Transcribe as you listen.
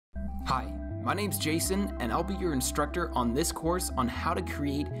Hi, my name's Jason, and I'll be your instructor on this course on how to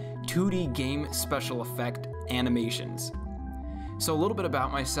create 2D game special effect animations. So a little bit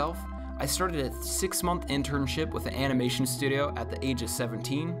about myself. I started a 6-month internship with an animation studio at the age of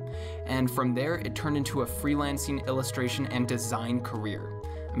 17, and from there it turned into a freelancing illustration and design career.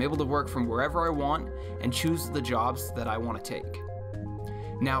 I'm able to work from wherever I want and choose the jobs that I want to take.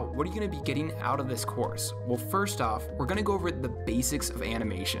 Now, what are you going to be getting out of this course? Well, first off, we're going to go over the basics of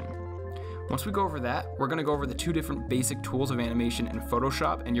animation. Once we go over that, we're going to go over the 2 different basic tools of animation in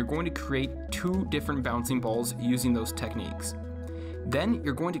Photoshop, and you're going to create 2 different bouncing balls using those techniques. Then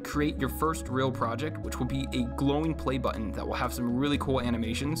you're going to create your first real project, which will be a glowing play button that will have some really cool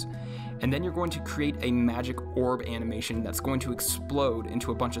animations. And then you're going to create a magic orb animation that's going to explode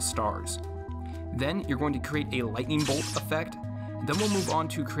into a bunch of stars. Then you're going to create a lightning bolt effect. Then we'll move on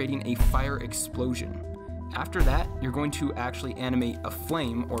to creating a fire explosion. After that, you're going to actually animate a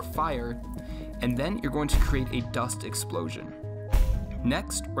flame or fire, and then you're going to create a dust explosion.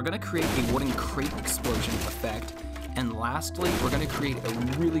 Next, we're going to create a wooden crate explosion effect, and lastly, we're going to create a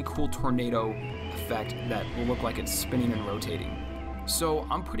really cool tornado effect that will look like it's spinning and rotating. So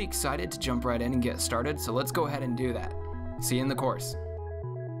I'm pretty excited to jump right in and get started, so let's go ahead and do that. See you in the course.